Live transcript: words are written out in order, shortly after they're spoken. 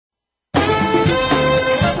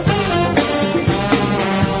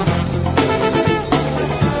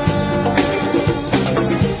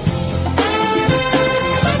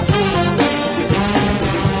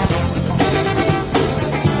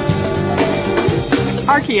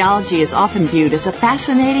Archaeology is often viewed as a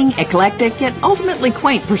fascinating, eclectic, yet ultimately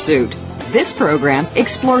quaint pursuit. This program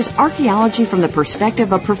explores archaeology from the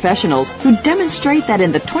perspective of professionals who demonstrate that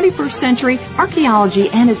in the 21st century, archaeology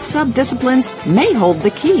and its sub-disciplines may hold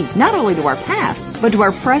the key not only to our past, but to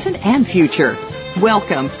our present and future.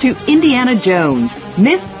 Welcome to Indiana Jones,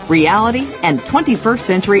 Myth, Reality, and 21st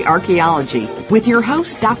Century Archaeology with your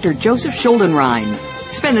host, Dr. Joseph Schuldenrein.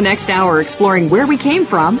 Spend the next hour exploring where we came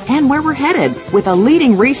from and where we're headed with a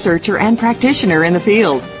leading researcher and practitioner in the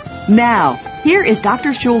field. Now, here is Dr.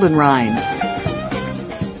 Schuldenrein.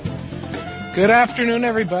 Good afternoon,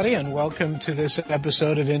 everybody, and welcome to this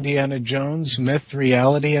episode of Indiana Jones, Myth,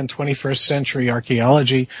 Reality, and 21st Century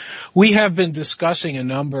Archaeology. We have been discussing a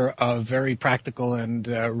number of very practical and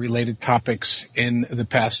related topics in the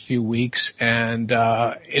past few weeks, and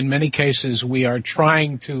in many cases we are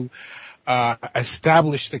trying to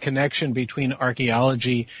establish the connection between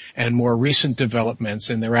archaeology and more recent developments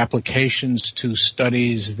and their applications to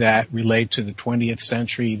studies that relate to the 20th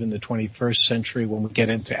century, even the 21st century, when we get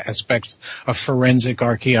into aspects of forensic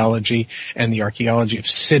archaeology and the archaeology of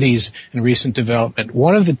cities and recent development.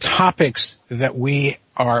 One of the topics that we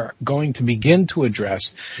are going to begin to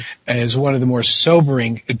address is one of the more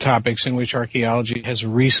sobering topics in which archaeology has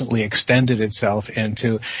recently extended itself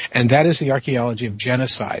into, and that is the archaeology of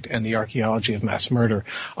genocide and the archaeology of mass murder.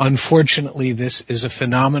 Unfortunately, this is a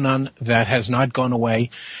phenomenon that has not gone away,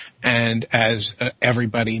 and as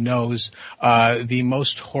everybody knows, the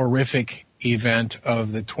most horrific event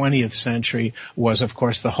of the 20th century was, of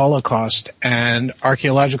course, the Holocaust, and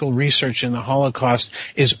archaeological research in the Holocaust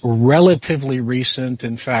is relatively recent.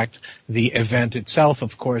 In fact, the event itself,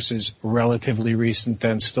 of course, is relatively recent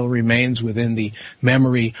and still remains within the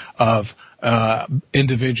memory of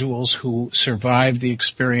individuals who survived the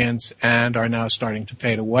experience and are now starting to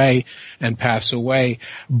fade away and pass away.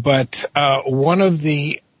 But one of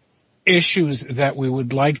the issues that we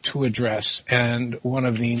would like to address, and one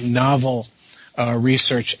of the novel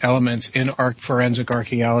research elements in forensic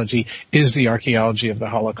archaeology, is the archaeology of the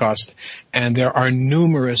Holocaust. And there are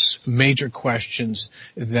numerous major questions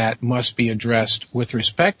that must be addressed with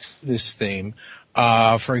respect to this theme.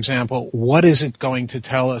 For example, what is it going to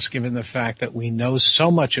tell us, given the fact that we know so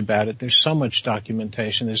much about it? There's so much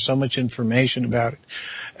documentation, there's so much information about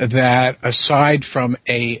it, that aside from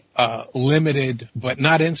a limited but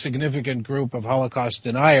not insignificant group of Holocaust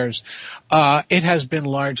deniers, it has been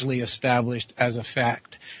largely established as a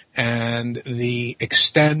fact. And the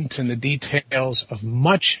extent and the details of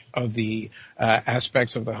much of the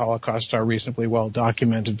aspects of the Holocaust are reasonably well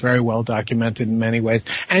documented, very well documented in many ways.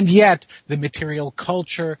 And yet, the material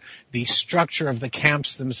culture, the structure of the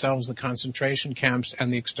camps themselves, the concentration camps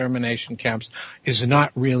and the extermination camps, is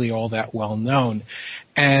not really all that well known.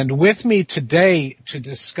 And with me today to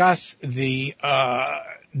discuss the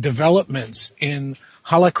developments in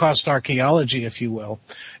Holocaust archaeology, if you will,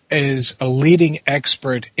 is a leading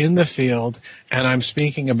expert in the field, and I'm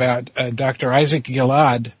speaking about Dr. Isaac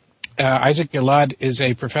Gilead. Isaac Gilead is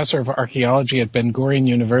a professor of archaeology at Ben-Gurion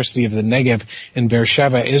University of the Negev in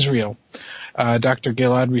Beersheba, Israel. Dr.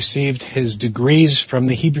 Gilead received his degrees from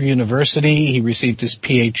the Hebrew University. He received his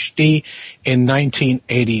PhD in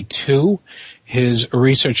 1982. His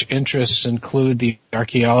research interests include the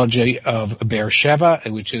archaeology of Beersheba,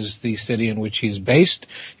 which is the city in which he's based,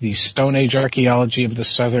 the Stone Age archaeology of the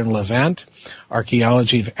southern Levant,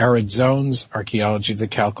 archaeology of arid zones, archaeology of the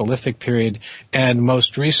Chalcolithic period, and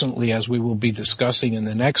most recently, as we will be discussing in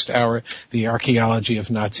the next hour, the archaeology of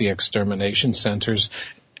Nazi extermination centers.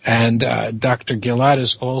 And Dr. Gilead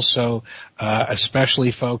is also especially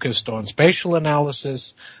focused on spatial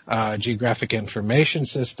analysis, geographic information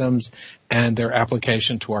systems, and their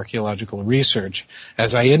application to archaeological research.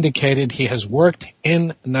 As I indicated, he has worked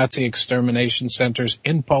in Nazi extermination centers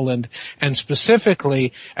in Poland, and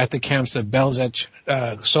specifically at the camps of Belzec,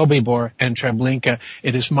 Sobibor, and Treblinka.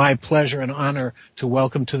 It is my pleasure and honor to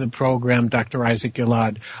welcome to the program Dr. Isaac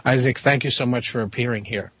Gilead. Isaac, thank you so much for appearing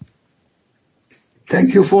here.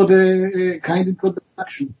 Thank you for the kind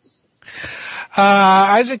introduction.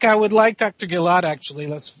 Isaac, I would like Dr. Gilead, actually,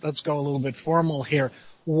 let's go a little bit formal here.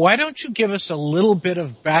 Why don't you give us a little bit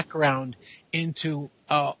of background into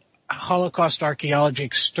Holocaust archaeology,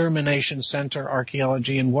 extermination center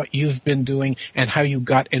archaeology, and what you've been doing and how you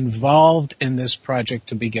got involved in this project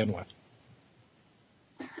to begin with?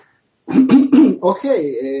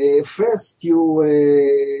 Okay, first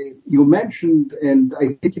you mentioned, and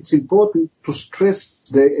I think it's important to stress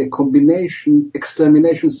the combination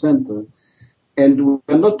extermination center. And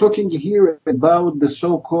we're not talking here about the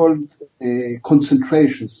so-called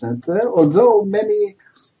concentration center, although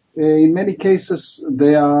in many cases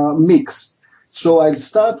they are mixed. So I'll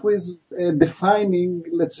start with defining,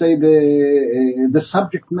 let's say, the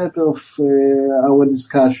subject matter of our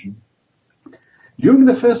discussion. During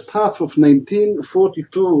the first half of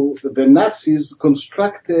 1942, the Nazis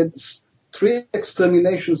constructed 3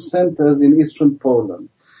 extermination centers in eastern Poland.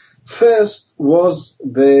 First was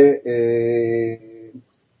the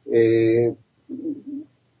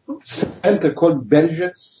center called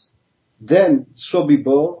Belzec, then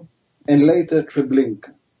Sobibor, and later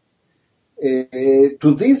Treblinka.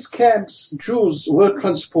 To these camps, Jews were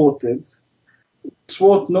transported. It's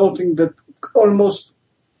worth noting that almost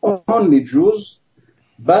only Jews,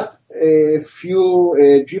 but a few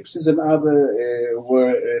gypsies and other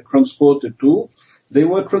were transported too. They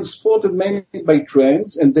were transported mainly by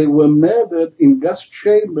trains, and they were murdered in gas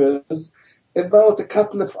chambers about a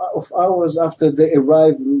couple of hours after their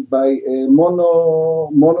arrival by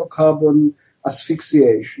monocarbon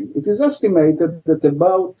asphyxiation. It is estimated that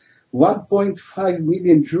about 1.5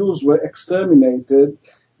 million Jews were exterminated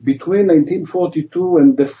between 1942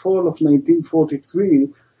 and the fall of 1943.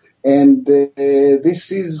 And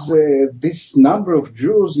this number of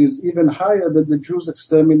Jews is even higher than the Jews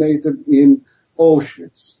exterminated in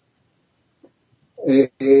Auschwitz.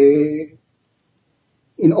 In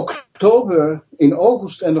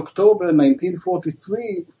August and October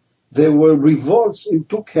 1943, there were revolts in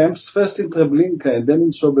 2 camps, first in Treblinka and then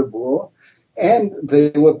in Sobibor, and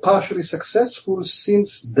they were partially successful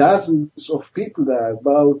since dozens of people there,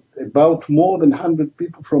 about more than 100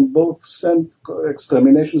 people from both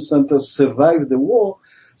extermination centers survived the war.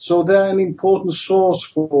 So they're an important source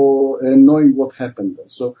for knowing what happened there.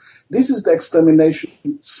 So this is the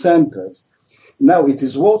extermination centers. Now, it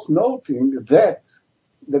is worth noting that,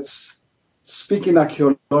 let's speak in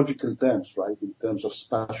archaeological terms, right, in terms of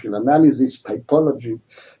spatial analysis, typology.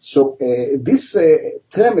 So this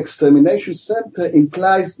term extermination center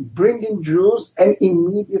implies bringing Jews and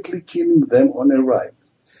immediately killing them on arrival.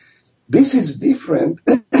 This is different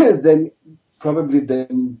than probably the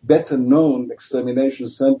better known extermination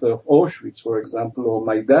center of Auschwitz, for example, or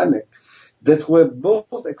Majdanek, that were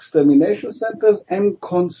both extermination centers and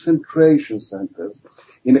concentration centers.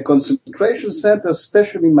 In a concentration center,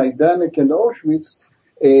 especially Majdanek and Auschwitz,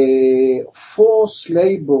 forced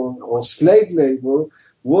labor or slave labor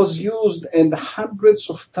was used, and hundreds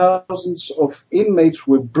of thousands of inmates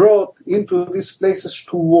were brought into these places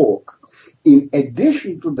to work. In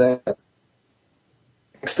addition to that,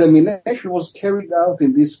 extermination was carried out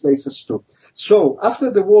in these places too. So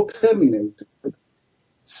after the war terminated,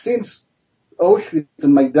 since Auschwitz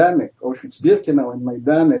and Majdanek, Auschwitz-Birkenau and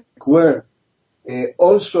Majdanek were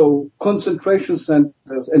also concentration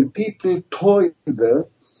centers and people toiled there,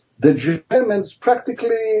 the Germans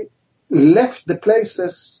practically left the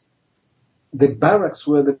places, the barracks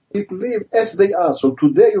where the people lived, as they are. So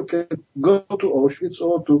today you can go to Auschwitz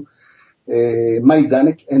or to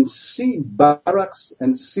Majdanek and see barracks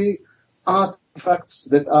and see artifacts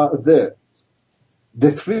that are there.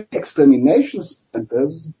 The 3 extermination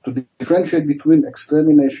centers, to differentiate between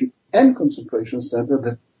extermination and concentration center,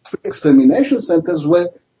 the 3 extermination centers were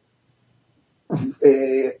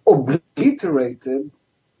obliterated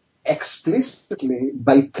explicitly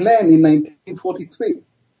by plan in 1943.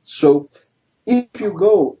 So if you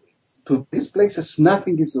go to these places,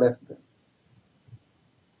 nothing is left there.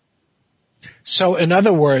 So in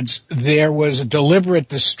other words, there was deliberate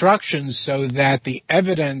destruction so that the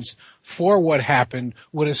evidence for what happened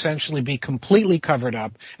would essentially be completely covered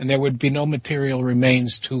up, and there would be no material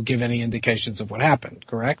remains to give any indications of what happened,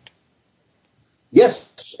 correct?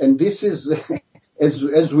 Yes, and this is,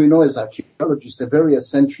 as we know as archaeologists, a very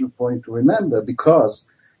essential point to remember, because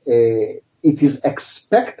it is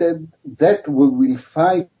expected that we will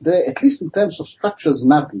find there, at least in terms of structures,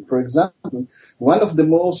 nothing. For example, one of the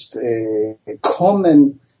most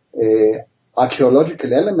common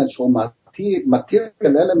archaeological elements or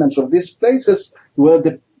material elements of these places were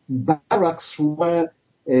the barracks where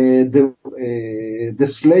the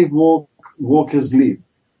slave workers lived.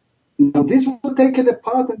 Now, these were taken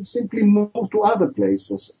apart and simply moved to other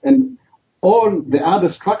places. And all the other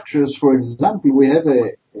structures, for example, we have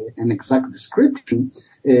an exact description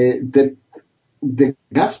that the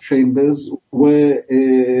gas chambers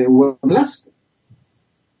were blasted.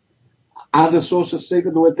 Other sources say that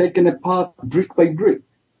they were taken apart brick by brick.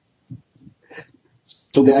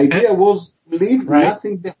 So the idea was leave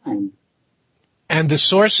nothing behind. And the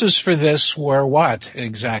sources for this were what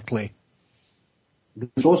exactly? The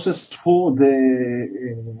sources for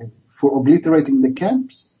obliterating the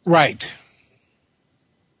camps? Right.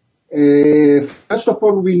 First of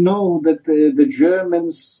all, we know that the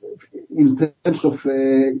Germans, in terms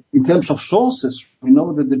of sources, we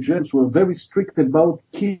know that the Germans were very strict about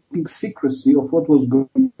keeping secrecy of what was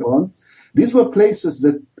going on. These were places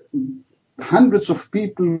that hundreds of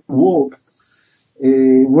people walked,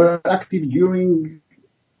 were active during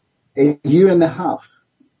a year and a half.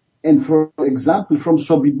 And for example, from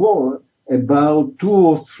Sobibor, about 2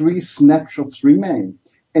 or 3 snapshots remain.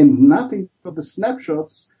 And nothing of the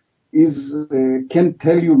snapshots can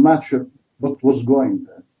tell you much of what was going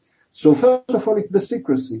there. So first of all, it's the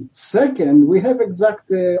secrecy. Second, we have exact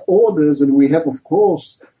orders, and we have, of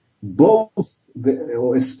course, or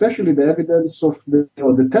especially the evidence of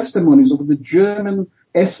the testimonies of the German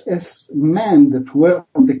SS men that were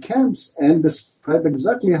on the camps and describe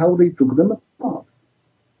exactly how they took them apart.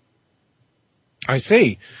 I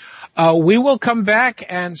see. We will come back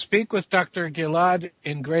and speak with Dr. Gilead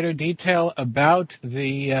in greater detail about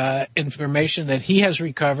the information that he has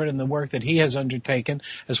recovered and the work that he has undertaken,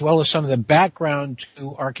 as well as some of the background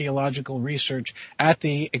to archaeological research at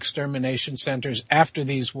the extermination centers after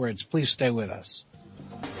these words. Please stay with us.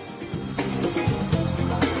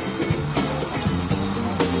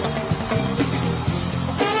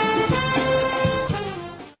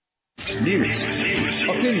 News,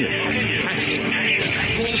 opinion.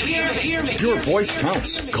 Your voice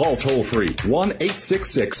counts. Call toll-free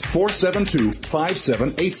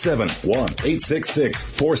 1-866-472-5787.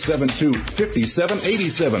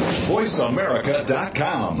 1-866-472-5787.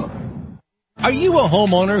 VoiceAmerica.com. Are you a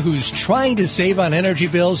homeowner who's trying to save on energy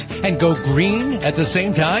bills and go green at the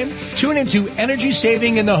same time? Tune into Energy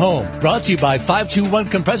Saving in the Home, brought to you by 521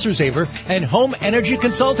 Compressor Saver and Home Energy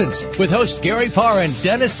Consultants with hosts Gary Parr and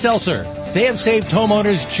Dennis Seltzer. They have saved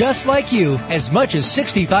homeowners just like you as much as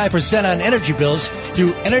 65% on energy bills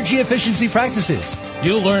through energy efficiency practices.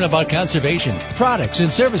 You'll learn about conservation, products, and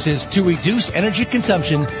services to reduce energy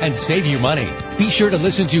consumption and save you money. Be sure to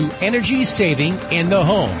listen to Energy Saving in the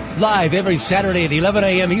Home, live every Saturday at 11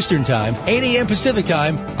 a.m. Eastern Time, 8 a.m. Pacific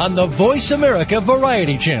Time on the Voice America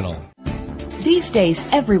Variety Channel. These days,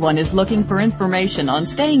 everyone is looking for information on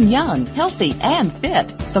staying young, healthy, and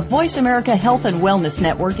fit. The Voice America Health and Wellness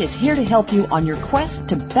Network is here to help you on your quest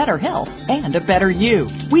to better health and a better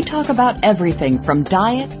you. We talk about everything from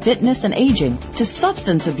diet, fitness, and aging to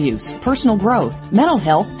substance abuse, personal growth, mental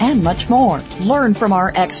health, and much more. Learn from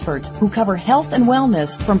our experts who cover health and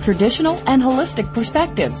wellness from traditional and holistic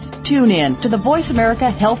perspectives. Tune in to the Voice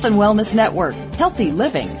America Health and Wellness Network. Healthy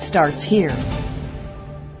living starts here.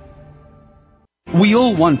 We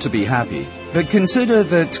all want to be happy, but consider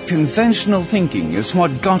that conventional thinking is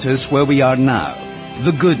what got us where we are now.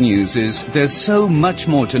 The good news is there's so much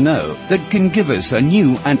more to know that can give us a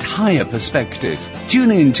new and higher perspective.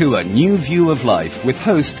 Tune in to A New View of Life with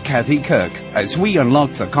host Kathy Kirk as we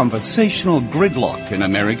unlock the conversational gridlock in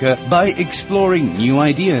America by exploring new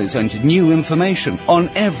ideas and new information on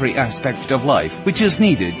every aspect of life which is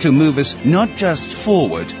needed to move us not just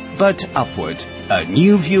forward, but upward. A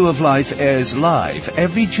New View of Life airs live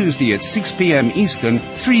every Tuesday at 6 p.m. Eastern,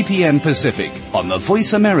 3 p.m. Pacific on the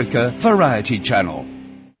Voice America Variety Channel.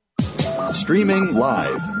 Streaming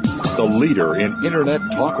live, the leader in Internet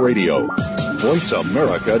talk radio,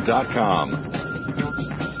 VoiceAmerica.com.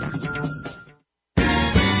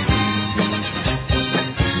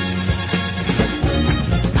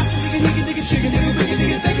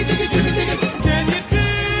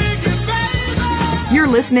 You're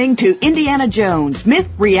listening to Indiana Jones, Myth,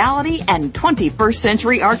 Reality, and 21st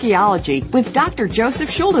Century Archaeology with Dr. Joseph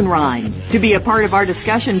Schuldenrein. To be a part of our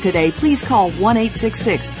discussion today, please call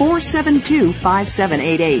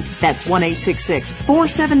 1-866-472-5788. That's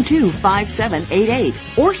 1-866-472-5788.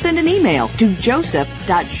 Or send an email to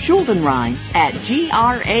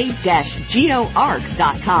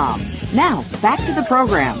joseph.schuldenrein@gra-goarc.com. Now, back to the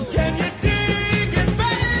program.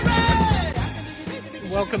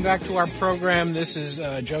 Welcome back to our program. This is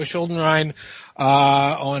Joe Schuldenrein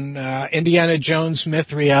on Indiana Jones,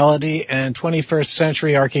 Myth, Reality, and 21st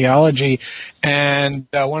Century Archaeology. And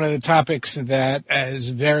one of the topics that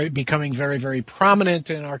is becoming very, very prominent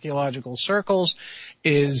in archaeological circles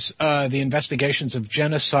is the investigations of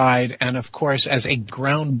genocide. And, of course, as a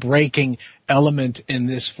groundbreaking element in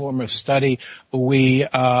this form of study, we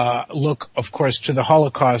look, of course, to the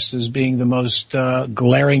Holocaust as being the most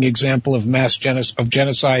glaring example of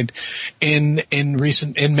genocide in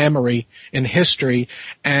memory, in history.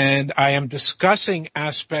 And I am discussing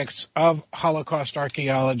aspects of Holocaust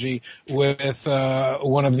archaeology with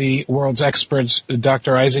one of the world's experts,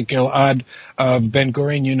 Dr. Isaac Gilead of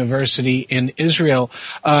Ben-Gurion University in Israel.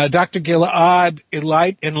 Dr. Gilead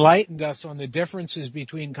enlightened us on the differences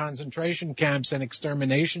between concentration camps and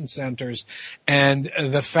extermination centers, and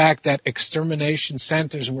the fact that extermination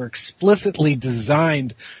centers were explicitly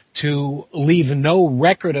designed to leave no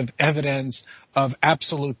record of evidence of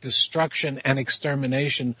absolute destruction and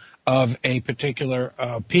extermination of a particular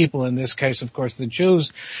people, in this case, of course, the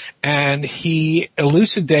Jews. And he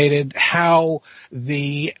elucidated how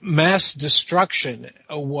the mass destruction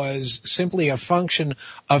was simply a function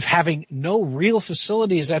of having no real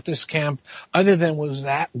facilities at this camp other than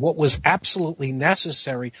what was absolutely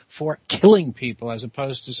necessary for killing people, as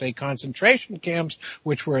opposed to, say, concentration camps,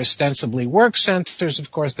 which were ostensibly work centers.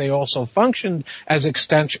 Of course, they also functioned as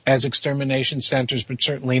extermination centers, but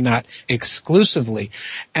certainly not exclusively.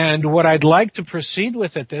 And what I'd like to proceed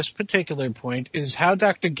with at this particular point is how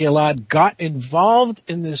Dr. Gilead got involved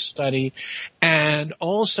in this study, and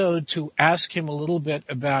also to ask him a little bit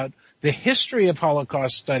about the history of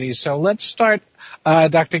Holocaust studies. So let's start,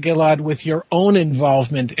 Dr. Gilead, with your own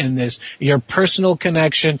involvement in this, your personal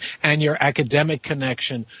connection and your academic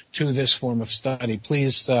connection to this form of study.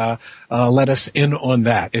 Please let us in on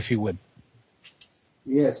that, if you would.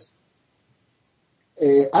 Yes.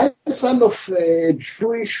 I'm the son of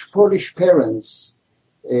Jewish Polish parents.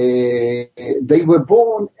 They were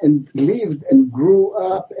born and lived and grew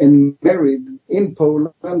up and married in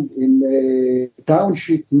Poland, in a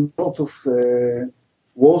township north of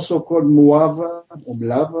Warsaw called Mława or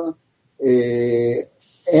Mława.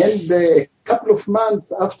 And a couple of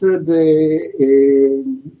months after the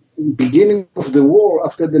beginning of the war,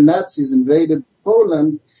 after the Nazis invaded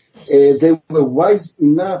Poland, they were wise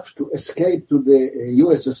enough to escape to the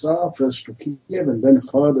USSR, first to Kiev and then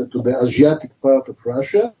further to the Asiatic part of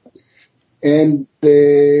Russia. And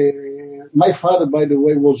my father, by the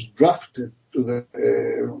way, was drafted to the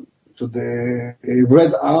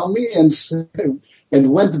Red Army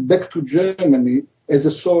and went back to Germany as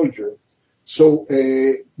a soldier. So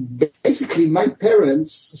basically, my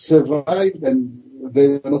parents survived, and they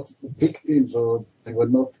were not victims or they were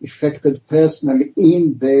not affected personally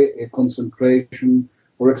in the concentration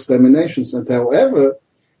or extermination center. However,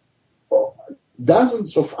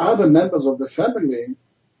 dozens of other members of the family,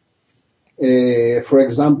 for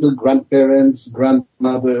example, grandparents,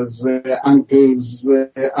 grandmothers, uncles,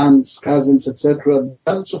 aunts, cousins, etc.,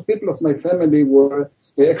 dozens of people of my family were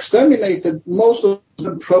exterminated. Most of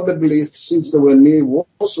them probably, since they were near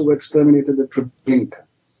Warsaw, were exterminated at Treblinka.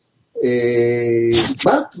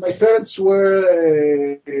 But my parents were,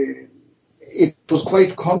 it was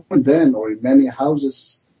quite common then, or in many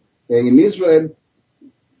houses in Israel,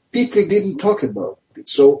 people didn't talk about it.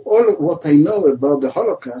 So all of what I know about the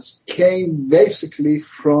Holocaust came basically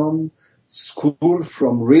from school,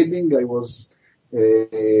 from reading. I was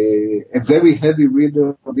a very heavy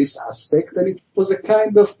reader of this aspect, and it was a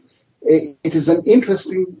kind of, it is an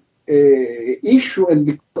interesting issue,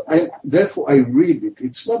 and therefore I read it.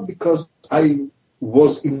 It's not because that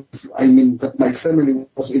my family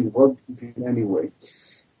was involved in any way.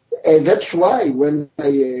 And that's why when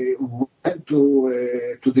I went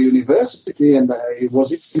to the university and I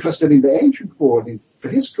was interested in the ancient world, in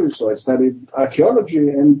prehistory, so I studied archaeology,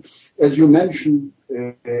 and as you mentioned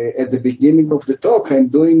at the beginning of the talk, I'm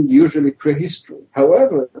doing usually prehistory.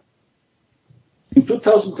 However, in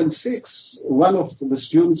 2006, one of the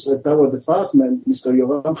students at our department, Mr.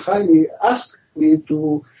 Yoram Chaimi, asked me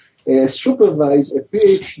to supervise a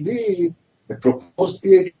PhD, a proposed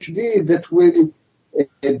PhD that will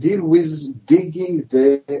deal with digging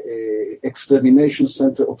the extermination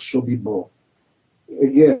center of Sobibor.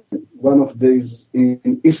 Again, one of these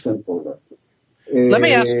in Eastern Poland. Let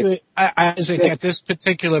me ask you, Isaac, at this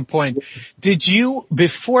particular point,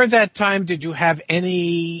 before that time, did you have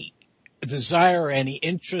any desire or any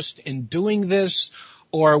interest in doing this,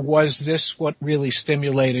 or was this what really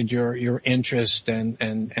stimulated your interest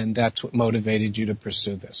and that's what motivated you to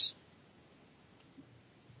pursue this?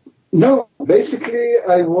 No, basically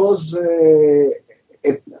I was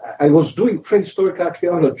doing prehistoric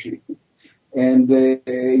archaeology, and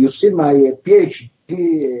you see my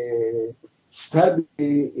PhD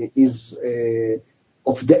study is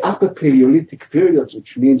of the Upper Paleolithic periods,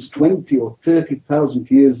 which means 20 or 30,000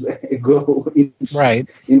 years ago in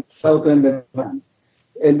southern Levant.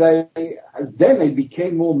 And then I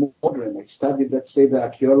became more modern. I studied, let's say, the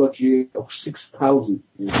archaeology of 6,000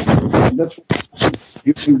 years ago. And that's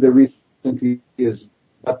during the recent years.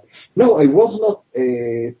 But no, I was not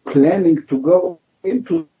planning to go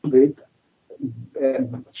into it.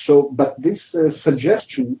 But this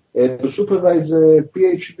suggestion to supervise a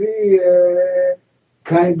PhD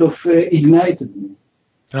kind of ignited me.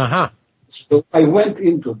 Uh-huh. So I went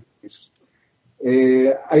into this.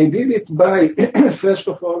 I did it by, first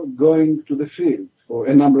of all, going to the field for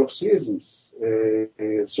a number of seasons.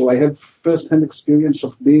 So I have first-hand experience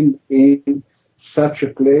of being in such a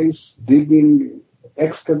place, digging,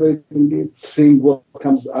 excavating it, seeing what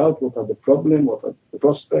comes out, what are the problems, what are the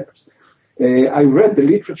prospects. I read the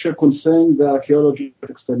literature concerning the Archaeology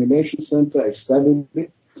Extermination Center. I studied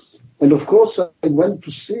it. And of course, I went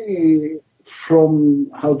to see from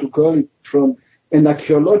an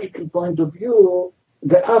archaeological point of view,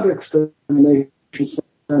 the other extermination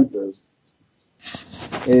centers,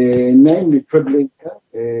 namely Treblinka,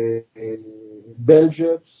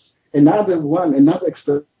 Belzec, another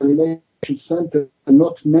extermination center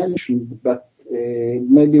not mentioned, but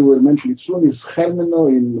maybe we'll mention it soon, is Chelmno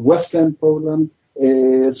in western Poland.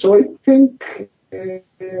 So I think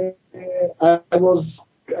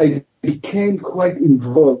I became quite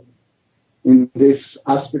involved in this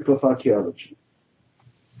aspect of archaeology.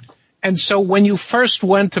 And so when you first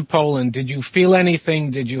went to Poland, did you feel anything?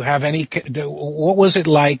 Did you have any, what was it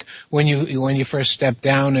like when you first stepped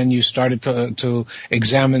down and you started to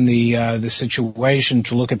examine the situation,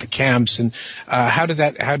 to look at the camps, and how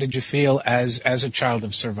did you feel as a child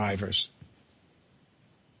of survivors?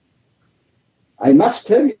 I must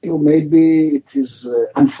tell you, maybe it is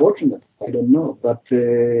unfortunate, I don't know, but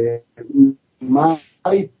my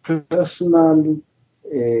personal,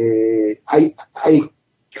 I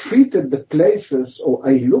treated the places, or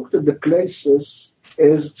I looked at the places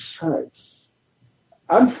as sites.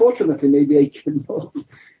 Unfortunately, maybe I cannot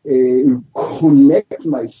connect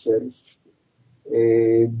myself,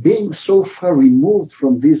 being so far removed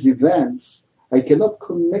from these events, I cannot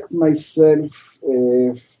connect myself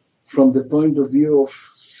from the point of view of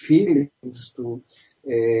feelings to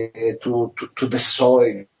the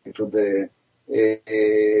soil, to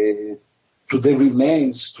the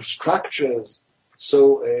remains, to structures.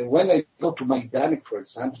 So when I go to Majdanek, for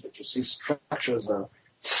example, that you see structures are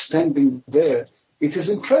standing there, it is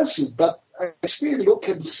impressive, but I still look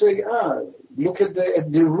and say, look at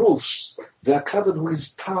the roofs. They are covered with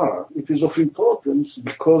tar. It is of importance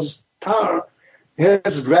because tar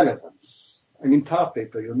has relevance. I mean, tar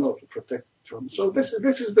paper, to protect from. So this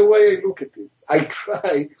is the way I look at it. I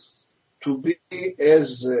try to be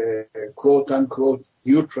as, quote unquote,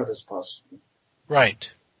 neutral as possible.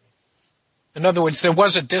 Right. In other words, there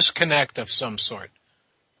was a disconnect of some sort.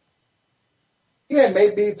 Yeah,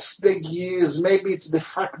 maybe it's the years, maybe it's the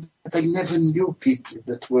fact that I never knew people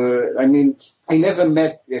that were, I never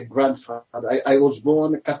met a grandfather. I was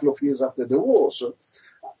born a couple of years after the war, so,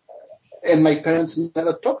 and my parents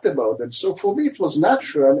never talked about them. So for me, it was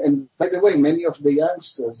natural. And by the way, many of the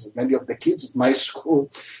youngsters, many of the kids at my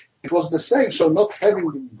school, it was the same. So not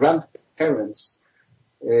having grandparents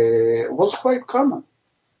was quite common.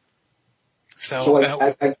 So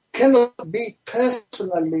I cannot be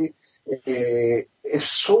personally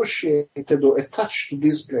associated or attached to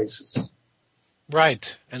these places.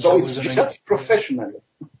 Right. And so it's just professionally.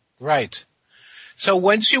 Right. So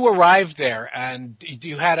once you arrived there, and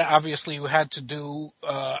you had to do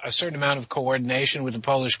a certain amount of coordination with the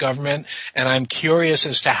Polish government, and I'm curious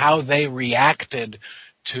as to how they reacted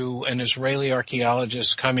to an Israeli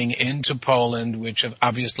archaeologist coming into Poland, which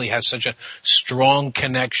obviously has such a strong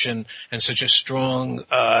connection and such a strong,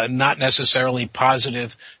 not necessarily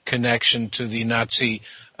positive connection to the Nazi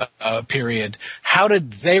period. How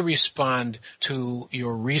did they respond to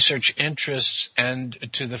your research interests and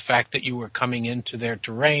to the fact that you were coming into their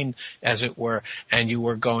terrain, as it were, and you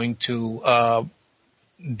were going to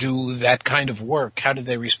do that kind of work? How did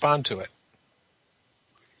they respond to it?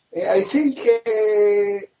 I think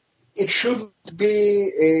it should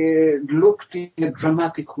be looked in a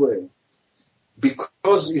dramatic way,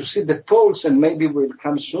 because you see the Poles, and maybe we'll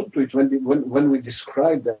come soon to it when we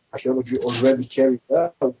describe the archaeology already carried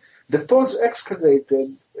out. The Poles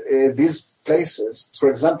excavated these places. For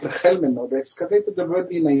example, Chelmno, they excavated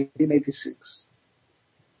already in 1986.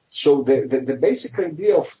 So the basic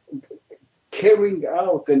idea of carrying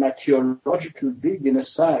out an archaeological dig in a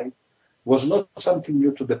site was not something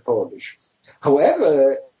new to the Polish.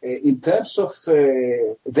 However, in terms of,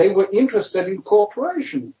 they were interested in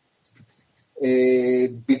cooperation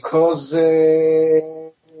because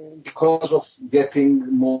of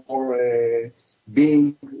getting more,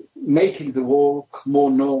 making the work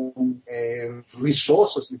more known,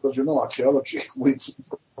 resources, because archaeology, we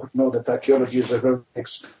know that archaeology is a very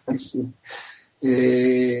expensive,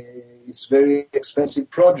 it's very expensive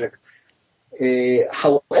project.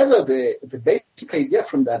 However, the basic idea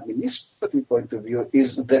from the administrative point of view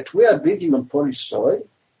is that we are digging on Polish soil,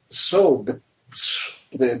 so the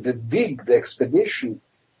expedition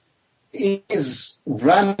is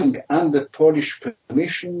running under Polish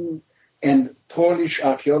permission, and Polish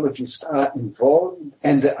archaeologists are involved,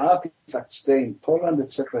 and the artifacts stay in Poland,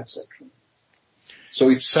 etc., etc. So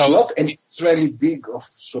it's not an Israeli dig of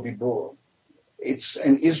Sobibor. It's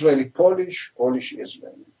an Israeli-Polish,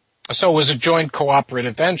 Polish-Israeli. So it was a joint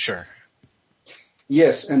cooperative venture.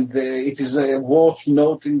 Yes, and it is worth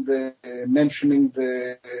mentioning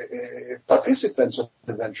the participants of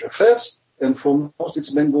the venture. First and foremost,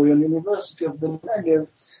 it's Ben-Gurion University of the Negev,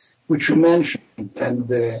 which you mentioned, and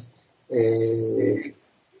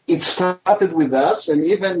it started with us, and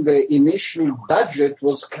even the initial budget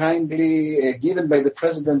was kindly given by the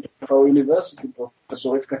president of our university, Professor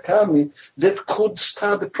Rivka Karmi, that could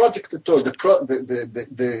start the project at all. The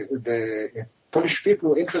Polish people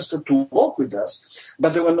were interested to work with us,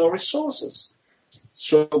 but there were no resources.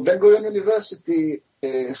 So Ben-Gurion University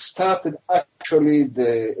started actually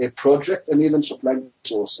a project and even supplied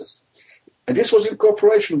resources. And this was in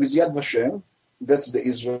cooperation with Yad Vashem. That's the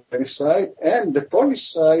Israeli side. And the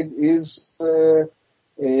Polish side is the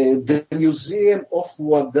Museum of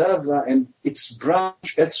Władava and its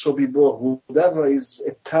branch at Sobibor. Władava is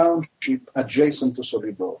a township adjacent to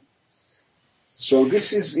Sobibor. So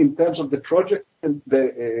this is in terms of the project and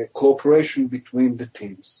the cooperation between the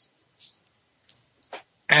teams.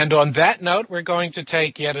 And on that note, we're going to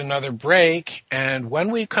take yet another break. And when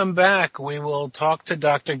we come back, we will talk to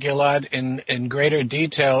Dr. Gilead in greater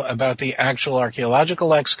detail about the actual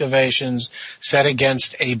archaeological excavations set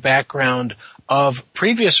against a background of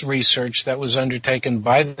previous research that was undertaken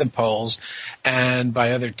by the Poles and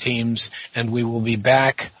by other teams. And we will be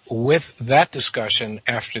back with that discussion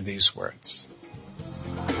after these words.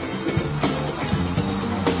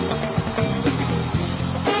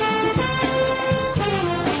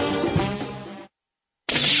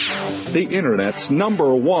 The Internet's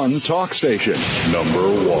number one talk station.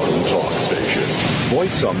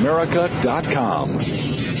 VoiceAmerica.com.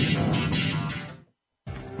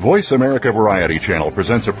 Voice America Variety Channel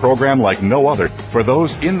presents a program like no other for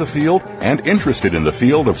those in the field and interested in the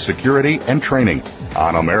field of security and training.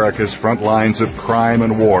 On America's Front Lines of Crime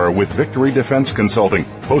and War with Victory Defense Consulting,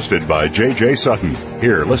 hosted by J.J. Sutton.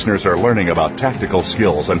 Here, listeners are learning about tactical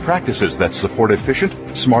skills and practices that support efficient,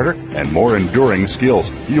 smarter, and more enduring skills.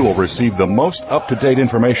 You will receive the most up-to-date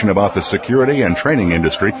information about the security and training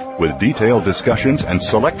industry with detailed discussions and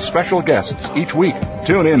select special guests each week.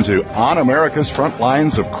 Tune in to On America's Front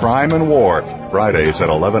Lines of Crime and War, Fridays at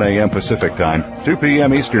 11 a.m. Pacific Time, 2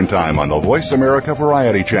 p.m. Eastern Time on the Voice America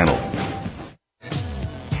Variety Channel.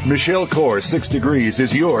 Michelle Corr's 6 Degrees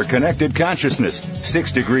is your connected consciousness.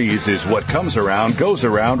 6 Degrees is what comes around, goes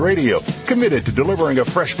around radio. Committed to delivering a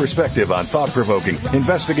fresh perspective on thought-provoking,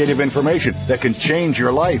 investigative information that can change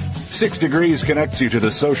your life. 6 Degrees connects you to the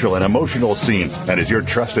social and emotional scene and is your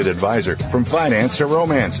trusted advisor from finance to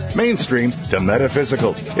romance, mainstream to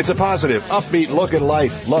metaphysical. It's a positive, upbeat look at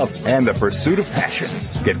life, love, and the pursuit of passion.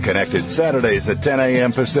 Get connected Saturdays at 10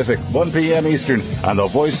 a.m. Pacific, 1 p.m. Eastern on the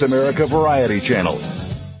Voice America Variety Channel.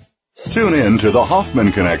 Tune in to The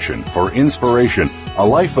Hoffman Connection for inspiration, a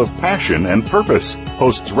life of passion and purpose.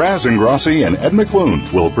 Hosts Raz Ingrassi and Ed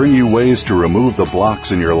McClune will bring you ways to remove the blocks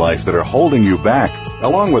in your life that are holding you back.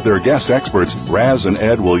 Along with their guest experts, Raz and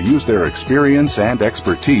Ed will use their experience and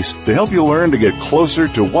expertise to help you learn to get closer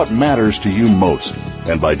to what matters to you most.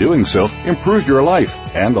 And by doing so, improve your life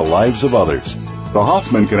and the lives of others. The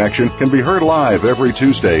Hoffman Connection can be heard live every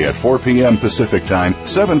Tuesday at 4 p.m. Pacific Time,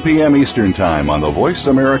 7 p.m. Eastern Time on the Voice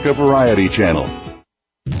America Variety Channel.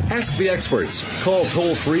 Ask the experts. Call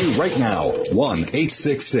toll-free right now,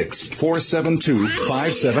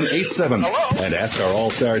 1-866-472-5787. And ask our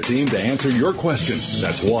all-star team to answer your question.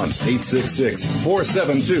 That's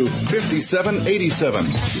 1-866-472-5787.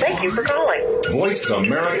 Thank you for calling.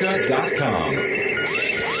 VoiceAmerica.com.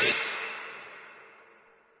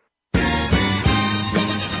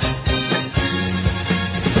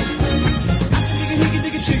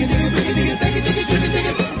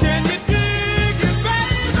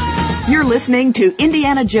 You're listening to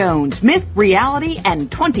Indiana Jones, Myth, Reality,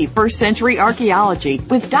 and 21st Century Archaeology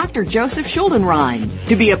with Dr. Joseph Schuldenrein.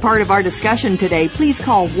 To be a part of our discussion today, please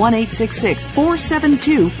call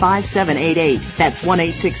 1-866-472-5788. That's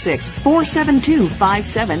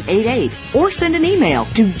 1-866-472-5788. Or send an email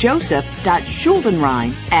to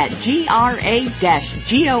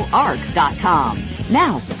joseph.schuldenrein@gra-gorg.com.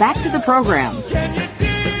 Now, back to the program.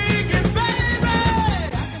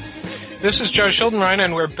 This is Joe Schuldenrein,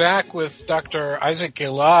 and we're back with Dr. Isaac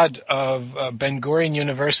Gilead of Ben-Gurion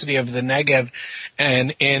University of the Negev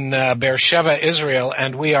and in Beersheba, Israel.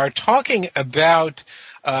 And we are talking about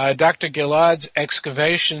Dr. Gilead's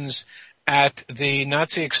excavations at the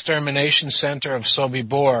Nazi extermination center of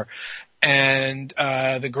Sobibor. And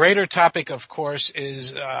the greater topic, of course,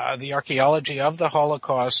 is the archaeology of the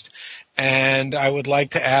Holocaust. And I would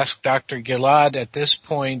like to ask Dr. Gilead at this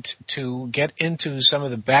point to get into some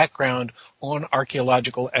of the background on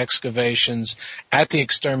archaeological excavations at the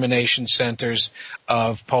extermination centers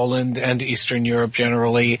of Poland and Eastern Europe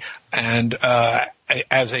generally, and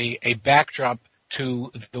as a backdrop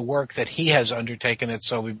to the work that he has undertaken at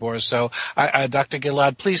Sobibor. So, Dr.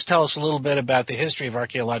 Gilead, please tell us a little bit about the history of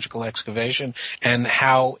archaeological excavation and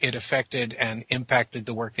how it affected and impacted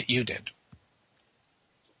the work that you did.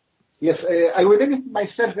 Yes, I will limit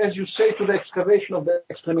myself, as you say, to the excavation of the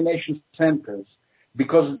extermination centers,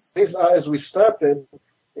 because these are, as we started,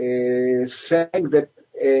 saying that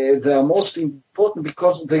they are most important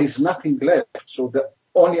because there is nothing left. So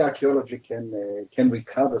only archaeology can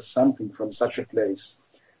recover something from such a place,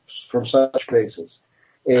 from such places.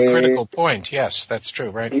 A critical point, yes, that's true,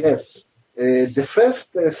 right? Yes. The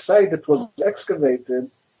first site that was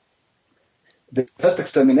excavated, the first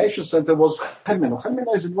extermination center was Chelmeno.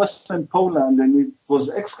 Chelmeno is in western Poland, and it was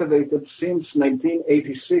excavated since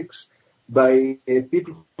 1986 by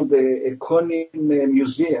people from the Konin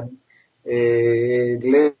Museum,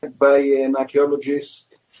 led by an archaeologist,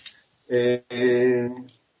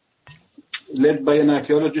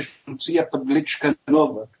 Lucia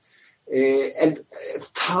Pawliczka-Nowak. And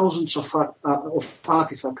thousands of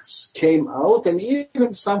artifacts came out, and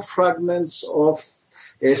even some fragments of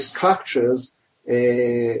structures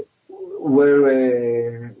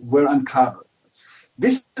were uncovered.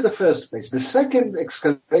 This is the first place. The second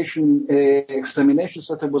extermination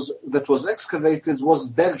center that was excavated was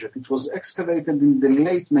Belzec. It was excavated in the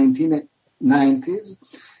late 1990s,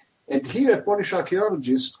 and here a Polish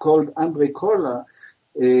archaeologist called Andrzej Kola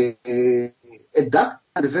adapted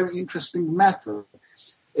a very interesting method.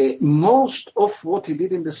 Most of what he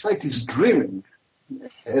did in the site is drilling.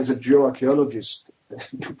 As a geoarchaeologist,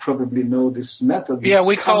 you probably know this method. Yeah,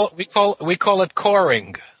 we call it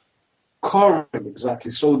coring. Coring,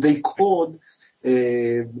 exactly. So they cored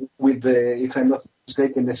with, if I'm not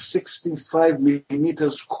mistaken, a 65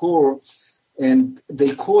 millimeters core, and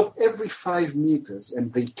they cored every 5 meters,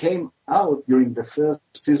 and they came out during the first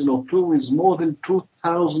season or two with more than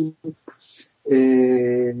 2,000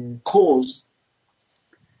 cores,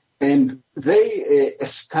 and they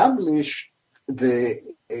established the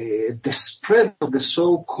spread of the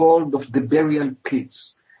so-called of the burial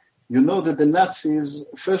pits. You know that the Nazis,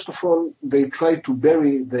 first of all, they tried to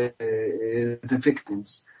bury the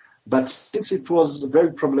victims. But since it was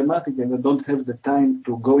very problematic and I don't have the time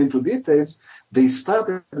to go into details, they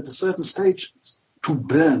started at a certain stage to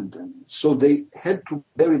burn them. So they had to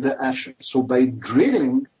bury the ashes. So by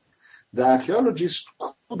drilling, the archaeologists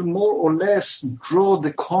could more or less draw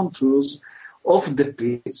the contours of the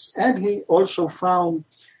pits. And he also found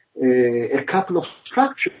a couple of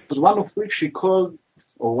structures, one of which he called,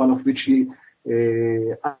 or one of which he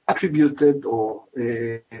attributed or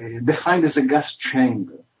defined as a gas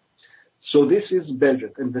chamber. So this is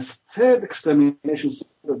Belzec. And the third extermination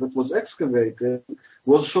center that was excavated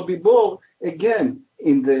was Sobibor. Again,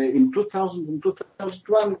 in 2000 and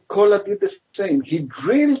 2001, Kola did the same. He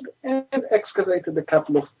drilled and excavated a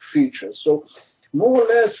couple of features. So more or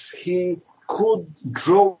less, he could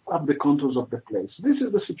draw up the contours of the place. This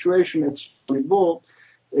is the situation at Sobibor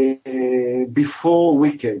before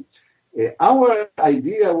we came. Our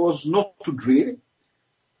idea was not to drill.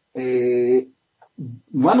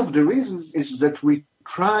 One of the reasons is that we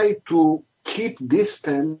try to keep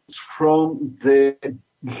distance from the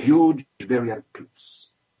huge burial pits.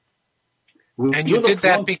 And you did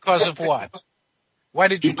that because of what? Why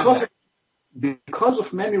did you do that? Because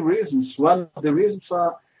of many reasons. One of the reasons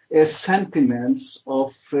are sentiments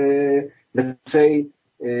of, let's say,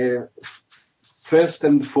 first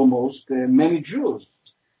and foremost, many Jews,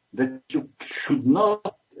 that you should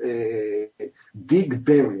not dig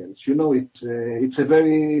burials. You know, it's a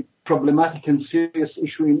very problematic and serious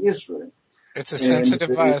issue in Israel. It's a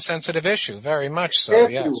sensitive issue, very much so.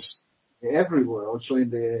 Yes, everywhere, also in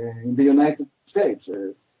the United States.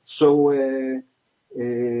 So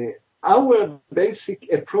our basic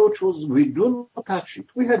approach was we do not touch it.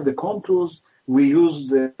 We have the contours. We use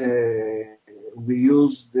the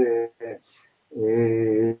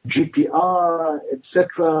GPR,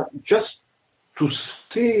 etc., just to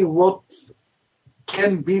see what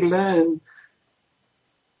can be learned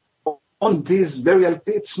on these burial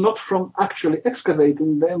pits, not from actually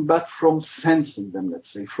excavating them, but from sensing them, let's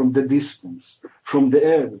say, from the distance, from the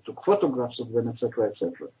air. We took photographs of them, etc.,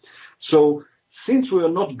 etc. So since we were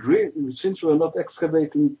not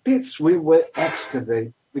excavating pits, we were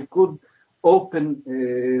excavating. We could open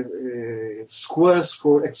squares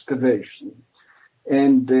for excavation.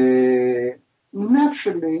 And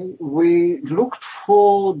naturally, we looked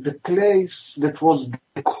for the place that was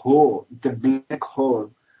the core, the black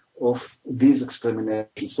hole of these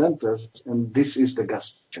extermination centers, and this is the gas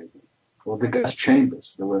chamber, or the gas chambers.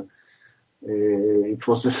 It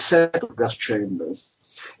was a set of gas chambers.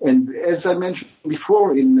 And as I mentioned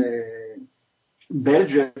before, in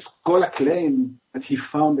Belzec, Skola claimed that he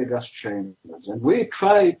found the gas chambers, and we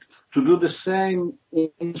tried to do the same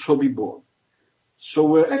in Sobibor. So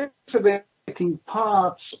we're excavating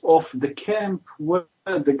parts of the camp where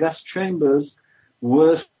the gas chambers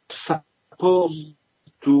were supposed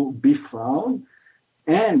to be found,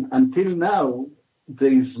 and until now,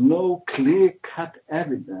 there is no clear-cut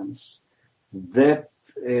evidence that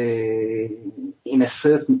in a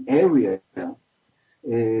certain area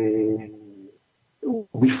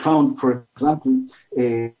we found, for example,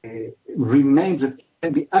 remains that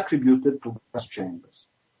can be attributed to gas chambers.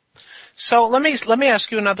 So let me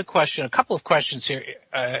ask you another question, a couple of questions here,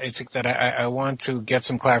 Itzik, that I want to get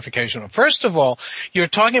some clarification on. First of all, you're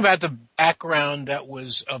talking about the background that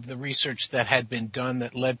was of the research that had been done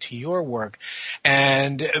that led to your work.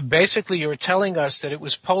 And basically you're telling us that it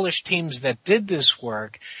was Polish teams that did this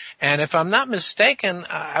work. And if I'm not mistaken,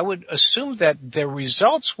 I would assume that their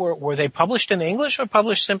results were they published in English or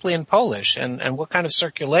published simply in Polish? And what kind of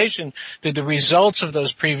circulation did the results of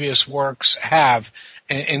those previous works have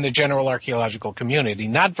in the general archaeological community?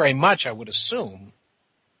 Not very much, I would assume.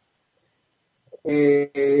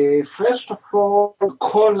 First of all,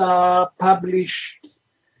 Kola published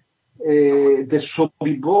the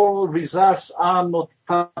Sobibor results are not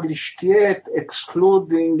published yet,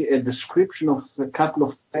 excluding a description of a couple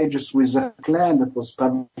of pages with a plan that was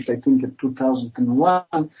published, I think, in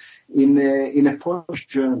 2001 in a Polish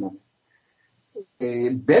journal.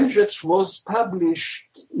 Belzec was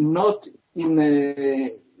published not in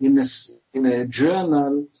a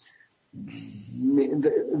journal.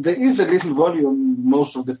 There is a little volume.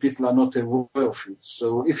 Most of the people are not aware of it.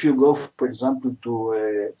 So if you go, for example,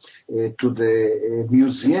 to the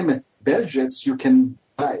museum at Belzec, you can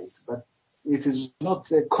buy it. But it is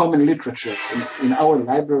not a common literature in our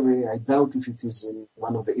library. I doubt if it is in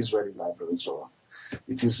one of the Israeli libraries or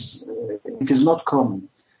it is not common.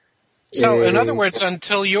 So, in other words,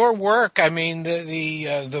 until your work, I mean,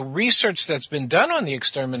 the research that's been done on the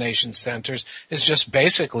extermination centers is just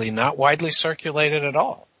basically not widely circulated at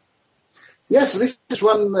all. Yes, this is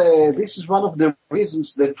one of the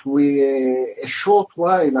reasons that we, a short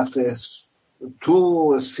while after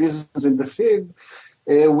 2 seasons in the field,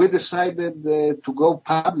 we decided to go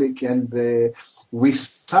public, and we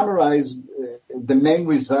summarized the main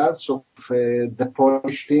results of the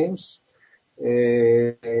Polish teams.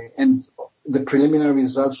 And the preliminary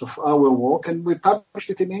results of our work, and we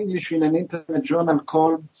published it in English in an internet journal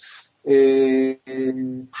called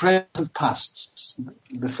Present Pasts.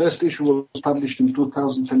 The first issue was published in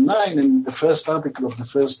 2009, and the first article of the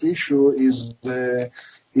first issue is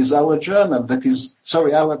our journal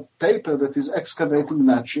our paper that is excavating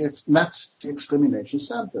Nazi extermination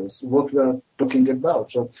centers, what we are talking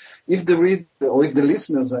about. So if the reader or if the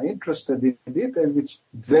listeners are interested in details,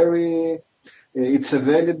 it's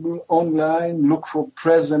available online. Look for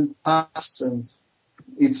Present Pasts, and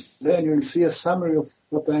it's there. You'll see a summary of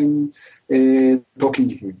what I'm talking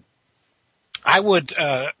here. I would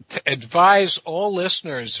advise all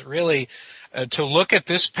listeners really to look at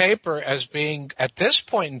this paper as being, at this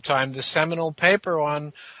point in time, the seminal paper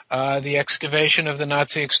on the excavation of the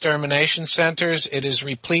Nazi extermination centers. It is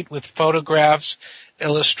replete with photographs,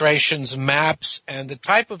 illustrations, maps, and the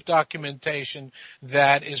type of documentation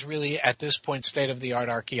that is really, at this point, state-of-the-art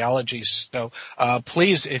archaeology. So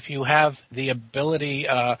please, if you have the ability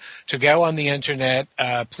to go on the Internet,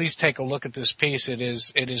 please take a look at this piece. It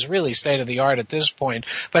is really state-of-the-art at this point.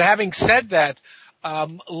 But having said that,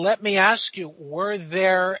 let me ask you, were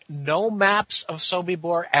there no maps of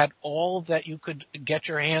Sobibor at all that you could get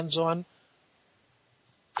your hands on?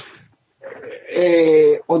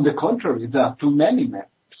 On the contrary, there are too many maps.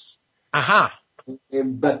 Aha.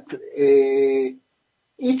 But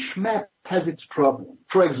each map has its problem.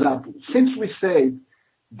 For example, since we said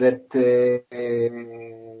that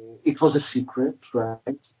it was a secret,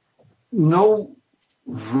 right? No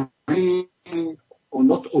real or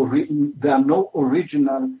not there are no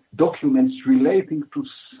original documents relating to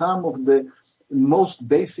some of the most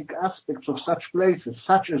basic aspects of such places,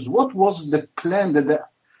 such as what was the plan that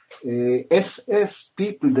the SS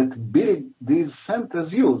people that build these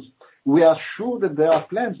centers use. We are sure that there are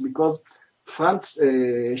plans because Franz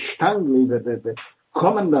Stangl, the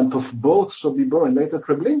commandant of both Sobibor and later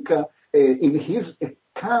Treblinka, in his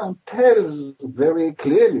account tells very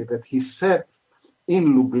clearly that he sat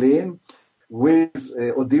in Lublin with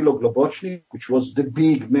Odilo Globochny, which was the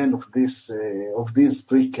big man of these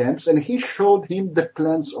three camps, and he showed him the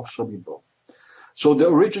plans of Sobibor. So the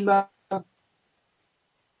original,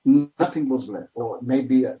 nothing was left, or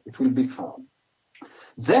maybe it will be found.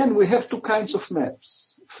 Then we have two kinds of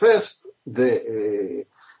maps. First, the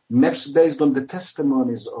maps based on the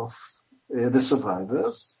testimonies of the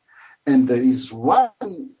survivors, and there is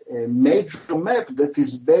one major map that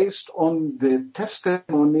is based on the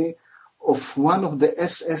testimony of one of the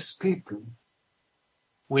SS people.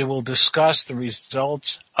 We will discuss the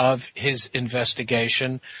results of his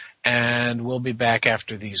investigation, and we'll be back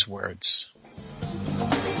after these words.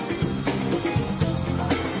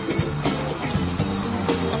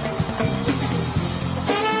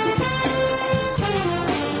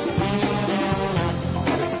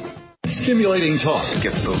 Stimulating talk.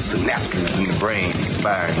 Gets those synapses in the brain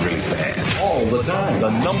firing really fast. All the time.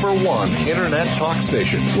 The number one internet talk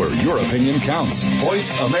station where your opinion counts.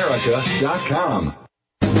 VoiceAmerica.com.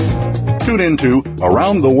 Tune into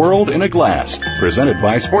Around the World in a Glass, presented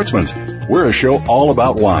by Sportsman's. We're a show all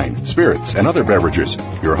about wine, spirits, and other beverages.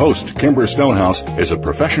 Your host, Kimber Stonehouse, is a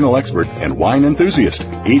professional expert and wine enthusiast.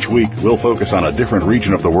 Each week, we'll focus on a different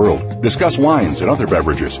region of the world, discuss wines and other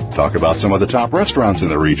beverages, talk about some of the top restaurants in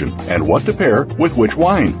the region, and what to pair with which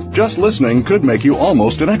wine. Just listening could make you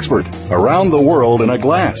almost an expert. Around the World in a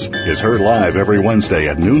Glass is heard live every Wednesday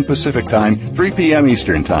at noon Pacific Time, 3 p.m.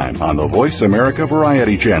 Eastern Time on the Voice America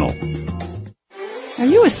Variety Channel. Are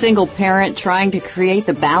you a single parent trying to create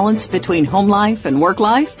the balance between home life and work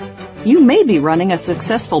life? You may be running a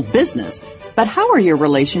successful business, but how are your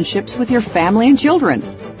relationships with your family and children?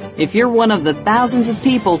 If you're one of the thousands of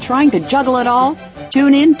people trying to juggle it all,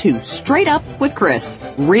 tune in to Straight Up with Chris,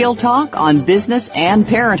 real talk on business and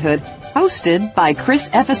parenthood, hosted by Chris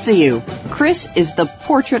Efesiu. Chris is the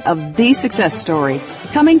portrait of the success story,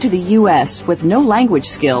 coming to the U.S. with no language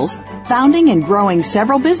skills, founding and growing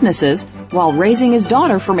several businesses, while raising his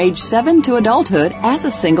daughter from age 7 to adulthood as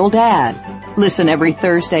a single dad. Listen every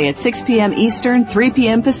Thursday at 6 p.m. Eastern, 3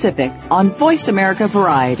 p.m. Pacific on Voice America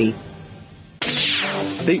Variety.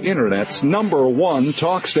 The Internet's number one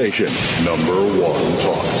talk station. Number one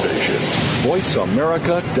talk station.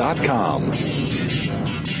 VoiceAmerica.com.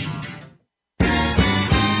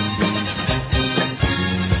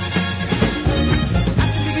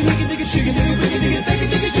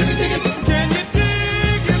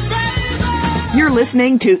 You're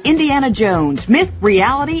listening to Indiana Jones, Myth,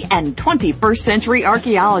 Reality, and 21st Century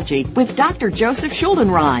Archaeology with Dr. Joseph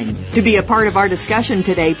Schuldenrein. To be a part of our discussion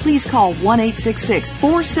today, please call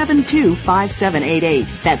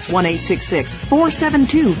 1-866-472-5788. That's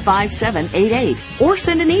 1-866-472-5788. Or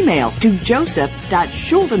send an email to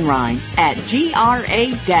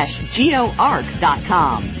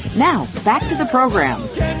joseph.schuldenrein@gra-goarc.com. Now, back to the program.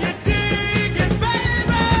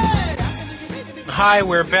 Hi,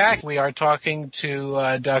 we're back. We are talking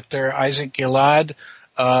to Dr. Isaac Gilead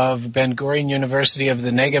of Ben-Gurion University of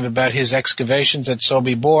the Negev about his excavations at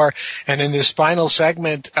Sobibor. And in this final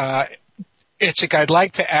segment, Itzik, I'd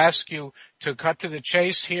like to ask you to cut to the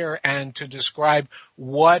chase here and to describe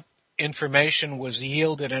what information was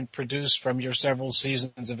yielded and produced from your several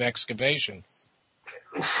seasons of excavation.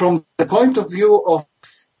 From the point of view of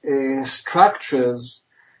structures,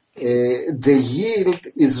 the yield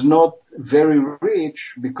is not very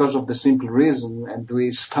rich because of the simple reason, and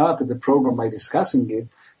we started the program by discussing it,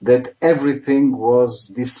 that everything was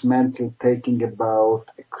dismantled, taken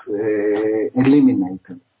about,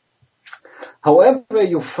 eliminated. However,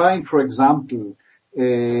 you find, for example,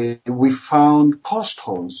 we found post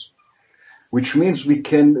holes, which means we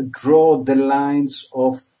can draw the lines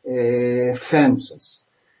of fences.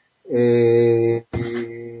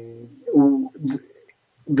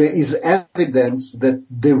 There is evidence that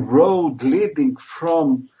the road leading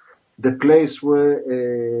from the place where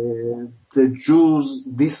the Jews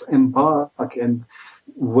disembarked and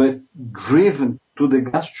were driven to the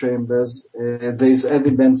gas chambers, there is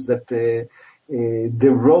evidence that the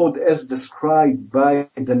road as described by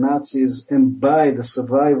the Nazis and by the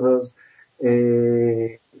survivors,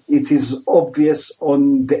 it is obvious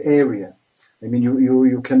on the area. I mean,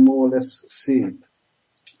 you can more or less see it.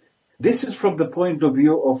 This is from the point of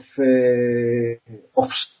view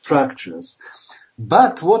of structures.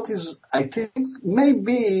 But what is, I think,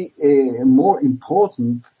 maybe more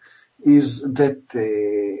important is that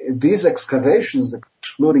these excavations,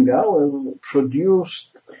 excluding ours,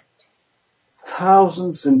 produced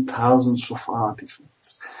thousands and thousands of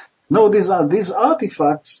artifacts. No, these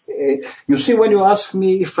artifacts. You see, when you ask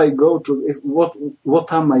me if I go to,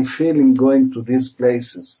 what am I feeling going to these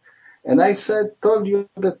places, and I told you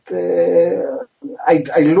that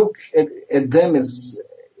I look at them as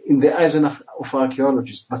in the eyes of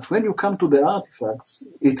archaeologists. But when you come to the artifacts,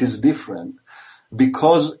 it is different,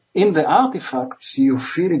 because in the artifacts you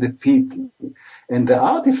feel the people, and the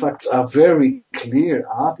artifacts are very clear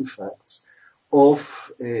artifacts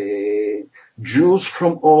of Jews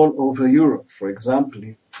from all over Europe. For example,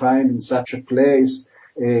 you find in such a place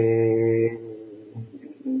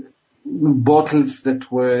bottles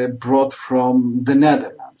that were brought from the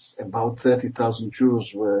Netherlands. About 30,000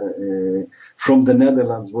 Jews were from the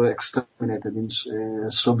Netherlands were exterminated in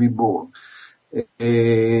Sobibor.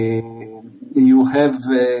 You have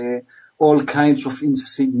all kinds of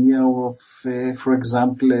insignia of, for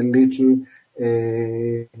example, a little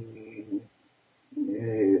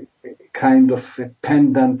kind of a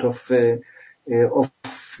pendant of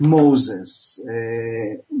Moses,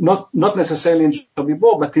 not necessarily in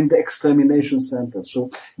Sobibor, but in the extermination center. So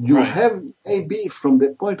you have, maybe from the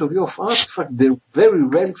point of view of artifact, they're very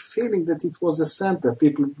well feeling that it was a center.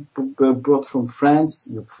 People were brought from France,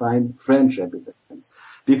 you find French evidence.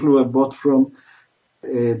 People were brought from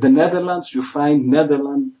the Netherlands, you find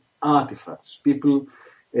Netherlands artifacts. People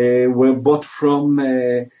were brought from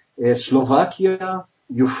Slovakia,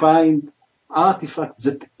 you find artifacts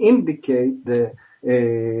that indicate the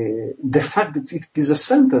fact that it is a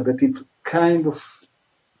center, that it kind of,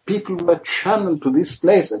 people were channeled to this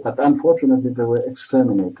place, but unfortunately they were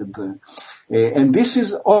exterminated there. And this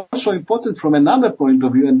is also important from another point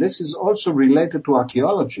of view, and this is also related to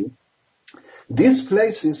archaeology. These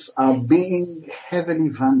places are being heavily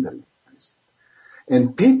vandalized.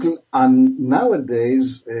 And people are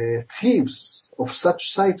nowadays, thieves of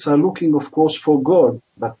such sites are looking, of course, for gold,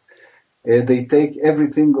 but they take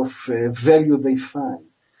everything of value they find.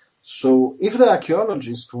 So if the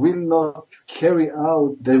archaeologists will not carry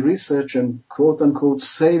out the research and quote-unquote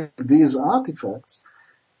save these artifacts,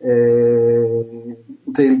 they'll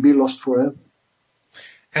be lost forever.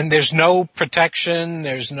 And there's no protection,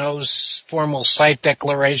 there's no formal site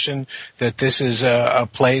declaration that this is a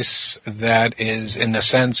place that is, in a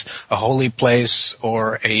sense, a holy place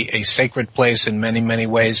or a sacred place in many, many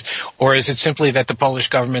ways? Or is it simply that the Polish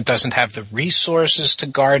government doesn't have the resources to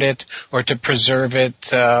guard it or to preserve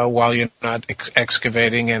it while you're not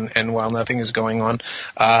excavating and while nothing is going on?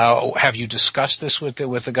 Have you discussed this with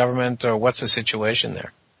the government, or what's the situation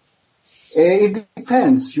there? It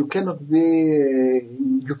depends. You cannot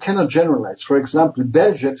generalize. For example,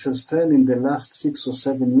 Belzec has turned in the last 6 or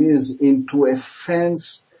 7 years into a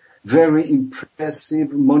fancy, very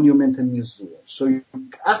impressive monument and museum. So you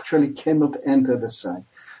actually cannot enter the site.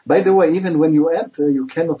 By the way, even when you enter, you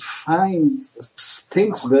cannot find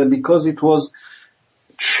things there because it was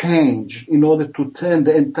changed in order to turn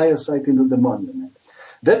the entire site into the monument.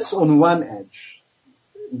 That's on one edge.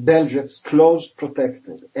 Belzec, closed,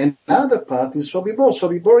 protected. And another part is Sobibor.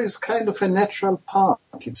 Sobibor is kind of a natural park.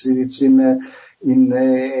 It's in an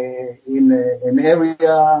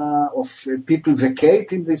area of people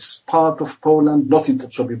vacate in this part of Poland, not in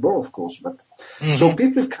Sobibor, of course, but so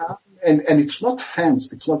people come, and it's not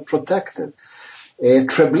fenced, it's not protected.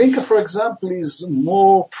 Treblinka, for example, is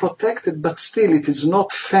more protected, but still it is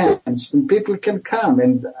not fenced, and people can come,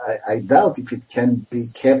 and I doubt if it can be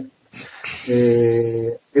kept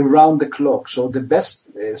around the clock. So the best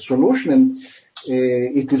solution, and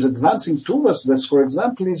it is advancing towards this, for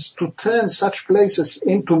example, is to turn such places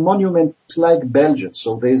into monuments like Belzec.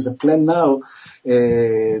 So there is a plan now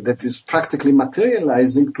that is practically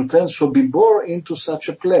materializing to turn Sobibor into such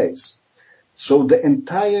a place. So the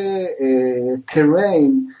entire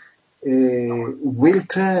terrain will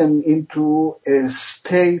turn into a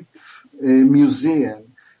state museum.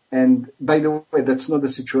 And by the way, that's not the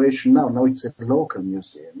situation now. Now it's a local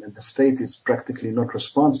museum, and the state is practically not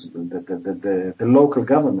responsible. The local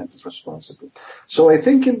government is responsible. So I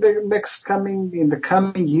think in the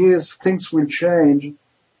coming years, things will change,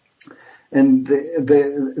 and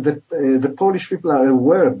the Polish people are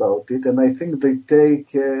aware about it, and I think they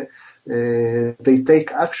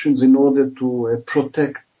take actions in order to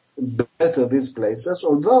protect better these places.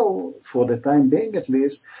 Although, for the time being, at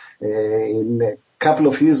least, in couple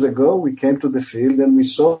of years ago, we came to the field and we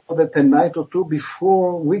saw that a night or two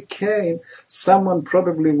before we came, someone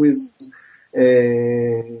probably with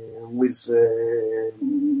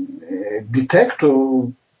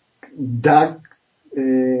detector dug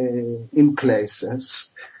in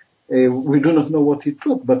places. We do not know what he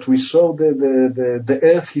took, but we saw the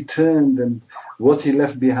earth he turned and what he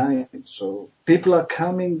left behind. So people are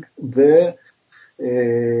coming there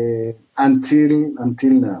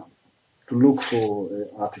until now, to look for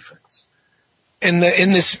artifacts. In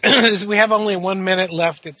this, we have only 1 minute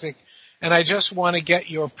left. And I just want to get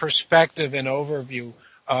your perspective and overview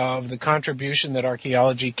of the contribution that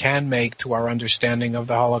archaeology can make to our understanding of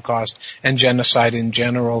the Holocaust and genocide in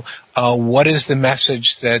general. What is the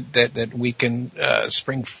message that we can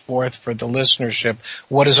spring forth for the listenership?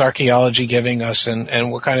 What is archaeology giving us,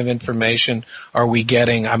 and what kind of information are we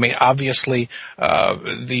getting? I mean, obviously,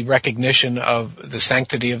 the recognition of the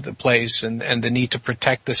sanctity of the place and the need to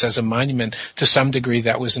protect this as a monument, to some degree,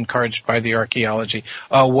 that was encouraged by the archaeology.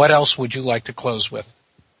 What else would you like to close with?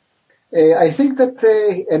 I think that,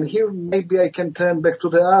 and here maybe I can turn back to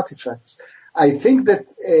the artifacts. I think that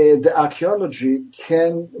the archaeology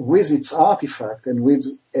can, with its artifact and with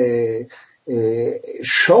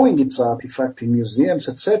showing its artifact in museums,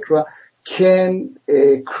 etc., can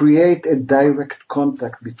create a direct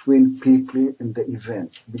contact between people and the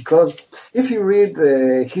event. Because if you read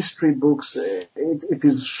history books, it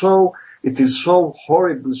is so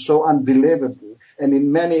horrible, so unbelievable, and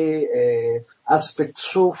in many aspects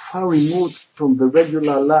so far removed from the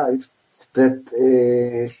regular life that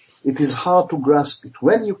it is hard to grasp it.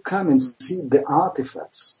 When you come and see the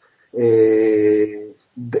artifacts,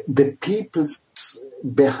 the people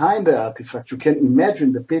behind the artifacts, you can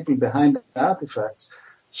imagine the people behind the artifacts.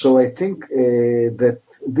 So I think that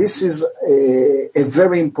this is a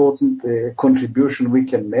very important contribution we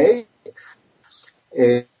can make.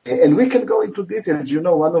 And we can go into details. You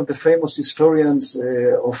know, one of the famous historians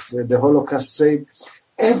of the Holocaust said,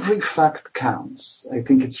 every fact counts. I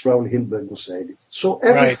think it's Raoul Hilberg who said it. So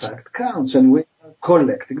every fact counts, and we are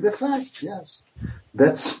collecting the facts, yes.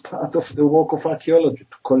 That's part of the work of archaeology,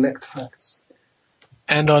 to collect facts.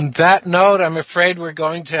 And on that note, I'm afraid we're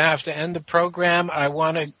going to have to end the program. I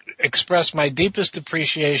want to express my deepest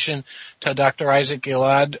appreciation to Dr. Isaac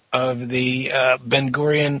Gilead of the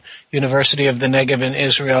Ben-Gurion University of the Negev in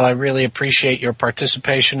Israel. I really appreciate your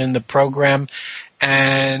participation in the program.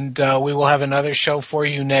 And we will have another show for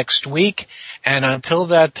you next week. And until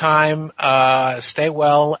that time, stay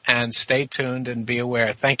well and stay tuned and be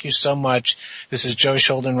aware. Thank you so much. This is Joe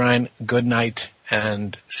Schuldenrein. Good night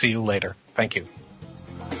and see you later. Thank you.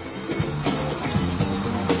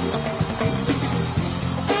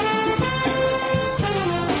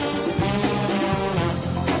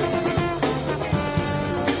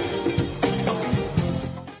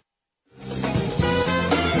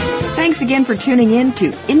 Thanks again for tuning in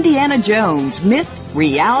to Indiana Jones, Myth,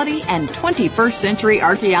 Reality, and 21st Century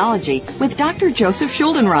Archaeology with Dr. Joseph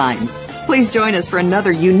Schuldenrein. Please join us for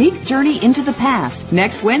another unique journey into the past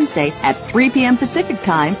next Wednesday at 3 p.m. Pacific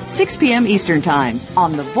Time, 6 p.m. Eastern Time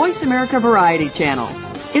on the Voice America Variety Channel.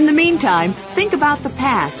 In the meantime, think about the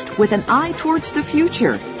past with an eye towards the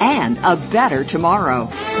future and a better tomorrow.